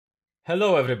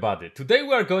Hello everybody, today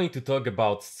we are going to talk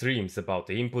about streams, about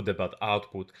input, about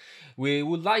output. We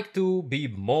would like to be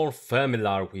more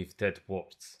familiar with that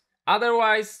words.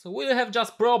 Otherwise, we'll have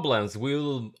just problems,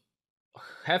 we'll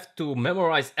have to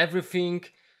memorize everything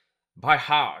by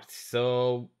heart,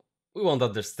 so we won't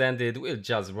understand it, we'll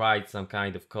just write some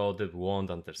kind of code that we won't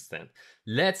understand.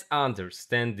 Let's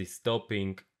understand this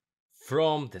topic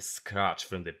from the scratch,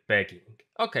 from the beginning.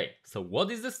 Okay, so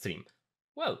what is the stream?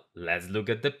 Well, let's look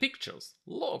at the pictures.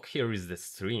 Look, here is the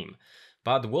stream.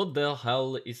 But what the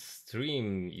hell is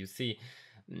stream? You see,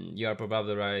 you are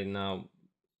probably right now,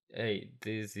 hey,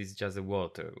 this is just a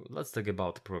water. Let's talk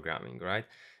about programming, right?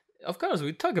 Of course,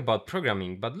 we talk about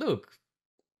programming, but look,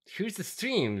 here's the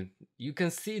stream. You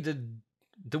can see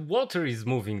the water is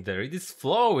moving there. It is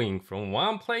flowing from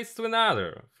one place to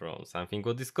another, from something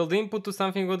what is called input to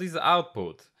something what is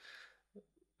output.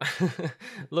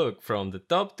 Look, from the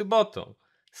top to bottom.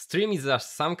 Stream is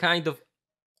just some kind of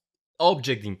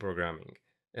object in programming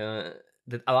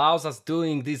that allows us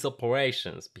doing these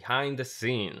operations behind the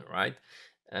scene, right?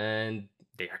 And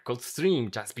they are called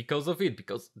stream just because of it,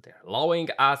 because they're allowing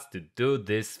us to do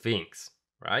these things,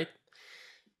 right?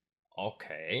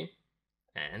 Okay.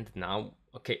 And now,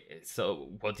 okay,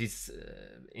 so what is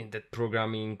in that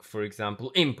programming, for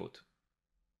example, input?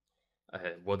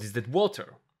 What is that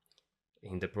water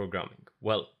in the programming?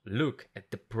 Well, look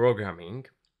at the programming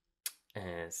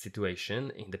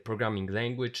situation. In the programming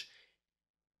language,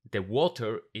 the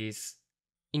water is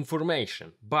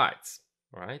information, bytes,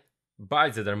 right?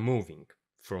 Bytes that are moving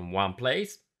from one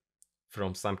place,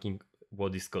 from something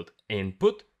what is called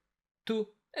input, to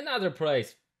another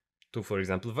place, to, for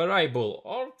example, variable,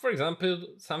 or for example,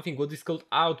 something what is called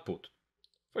output.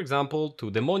 For example,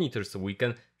 to the monitor so we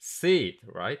can see it,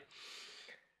 right?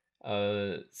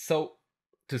 So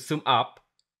to sum up,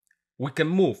 we can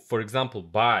move, for example,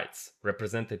 bytes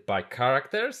represented by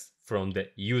characters from the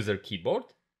user keyboard,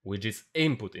 which is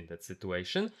input in that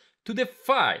situation, to the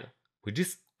file, which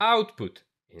is output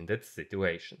in that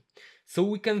situation. So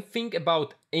we can think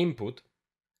about input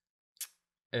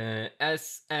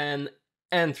as an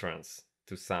entrance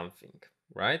to something,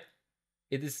 right?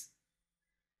 It is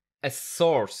a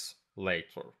source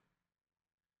later.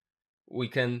 We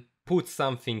can put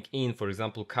something in, for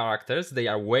example, characters, they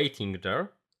are waiting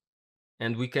there,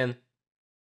 and we can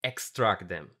extract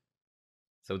them.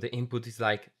 So the input is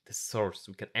like the source.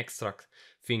 We can extract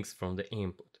things from the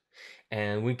input.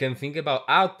 And we can think about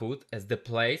output as the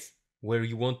place where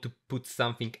you want to put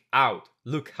something out.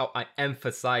 Look how I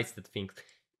emphasize that thing.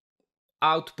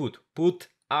 Output, put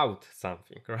out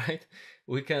something, right?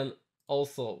 We can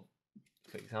also,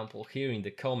 for example, here in the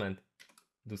comment,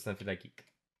 do something like it.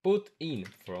 Put in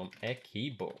from a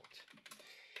keyboard.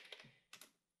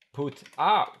 Put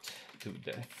out to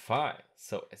the file.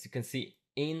 So as you can see,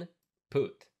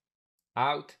 input,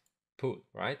 output,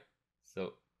 right?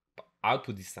 So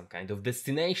output is some kind of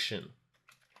destination.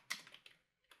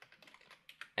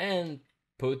 And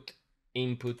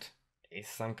input is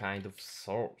some kind of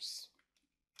source.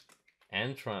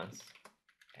 Entrance,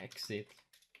 exit,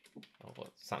 or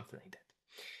something like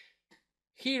that.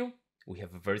 Here we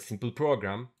have a very simple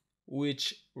program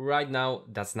which right now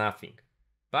does nothing.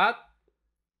 But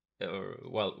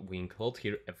well, we include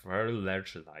here a very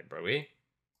large library,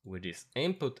 which is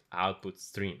input output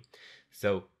stream.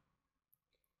 So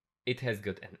it has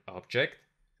got an object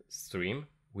stream,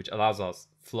 which allows us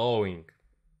moving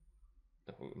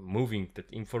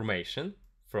that information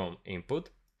from input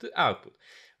to output.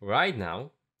 Right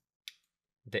now,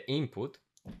 the input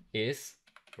is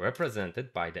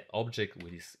represented by the object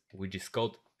which is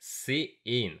called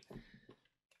cin.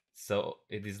 So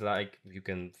it is like, you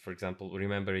can, for example,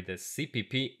 remember it as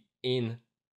CPP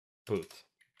input.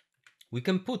 We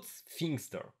can put things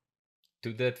there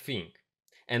to that thing,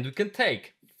 and we can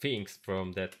take things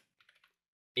from that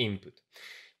input.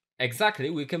 Exactly,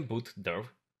 we can put there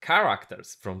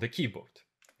characters from the keyboard,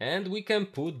 and we can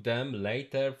put them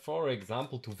later, for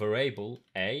example, to variable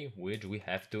a, which we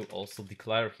have to also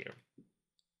declare here,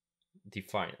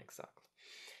 define exactly.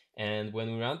 And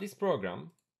when we run this program,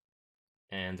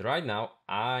 and right now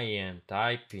I am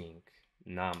typing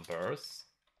numbers,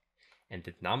 and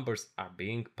the numbers are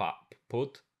being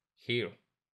put here,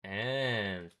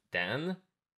 and then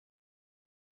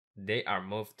they are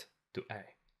moved to A.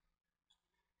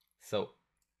 So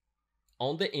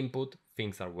on the input,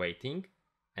 things are waiting,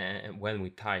 and when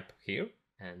we type here,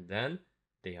 and then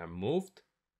they are moved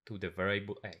to the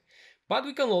variable A. But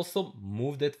we can also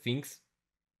move that things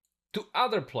to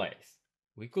other place.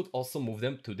 We could also move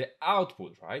them to the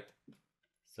output, right?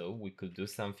 So we could do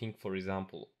something, for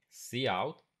example,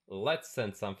 cout. Let's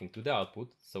send something to the output.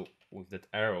 So with that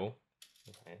arrow,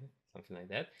 something like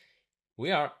that,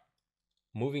 we are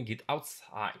moving it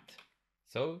outside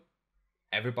so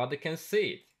everybody can see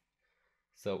it.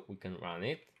 So we can run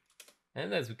it,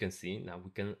 and as we can see now, we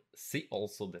can see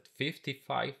also that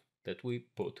 55 that we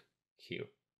put here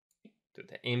to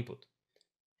the input.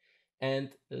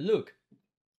 And look,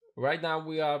 right now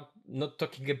we are not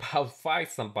talking about 5,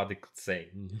 somebody could say.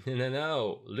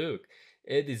 No, look,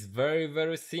 it is very,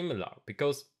 very similar,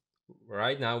 because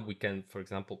right now we can, for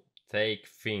example, take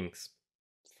things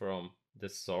from the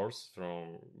source,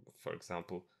 from, for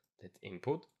example, that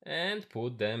input, and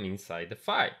put them inside the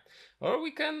file. Or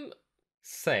we can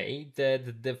say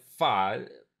that the file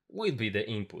will be the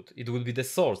input, it will be the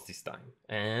source this time,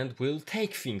 and we'll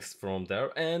take things from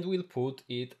there and we'll put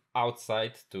it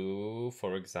outside to,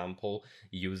 for example,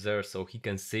 user, so he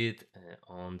can see it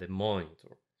on the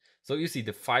monitor. So you see,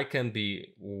 the file can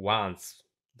be once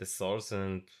the source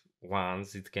and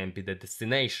once it can be the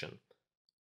destination.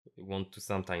 We want to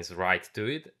sometimes write to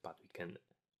it, but we can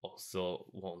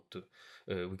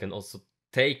also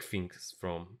take things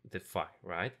from the file,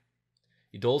 right?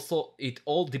 It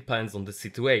all depends on the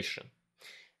situation.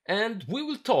 And we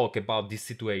will talk about these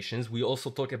situations. We also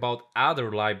talk about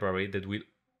other library that will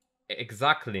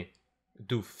exactly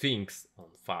do things on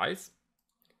files.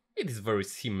 It is very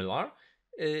similar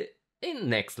in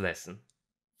next lesson.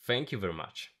 Thank you very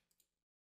much.